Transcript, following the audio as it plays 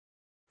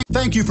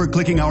Thank you for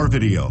clicking our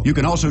video. You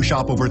can also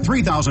shop over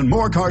 3,000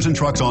 more cars and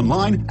trucks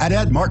online at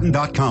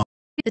edmartin.com.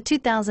 The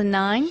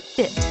 2009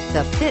 Fit.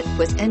 The Fit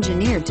was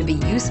engineered to be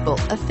useful,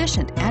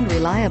 efficient, and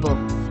reliable.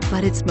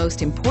 But its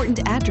most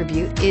important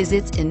attribute is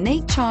its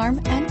innate charm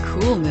and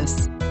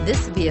coolness.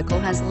 This vehicle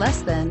has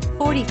less than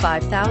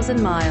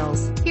 45,000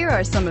 miles. Here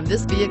are some of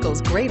this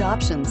vehicle's great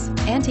options: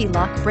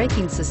 anti-lock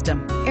braking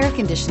system, air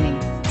conditioning,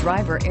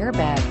 driver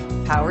airbag,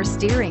 power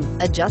steering,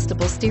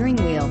 adjustable steering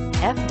wheel,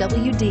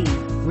 FWD,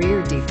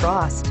 rear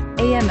defrost,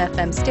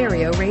 AM/FM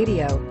stereo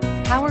radio,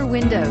 power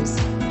windows,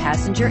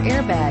 passenger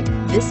airbag.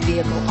 This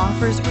vehicle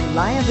offers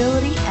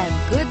reliability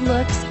and good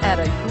looks at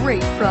a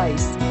great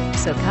price.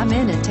 So come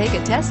in and take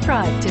a test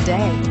drive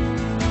today.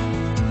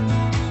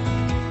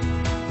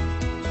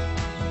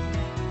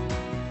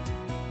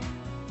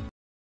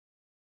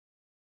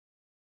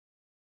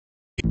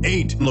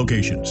 8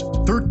 locations,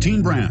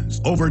 13 brands,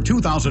 over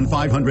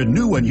 2,500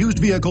 new and used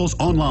vehicles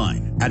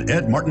online at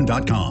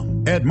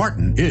edmartin.com. Ed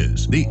Martin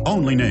is the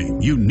only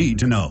name you need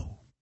to know.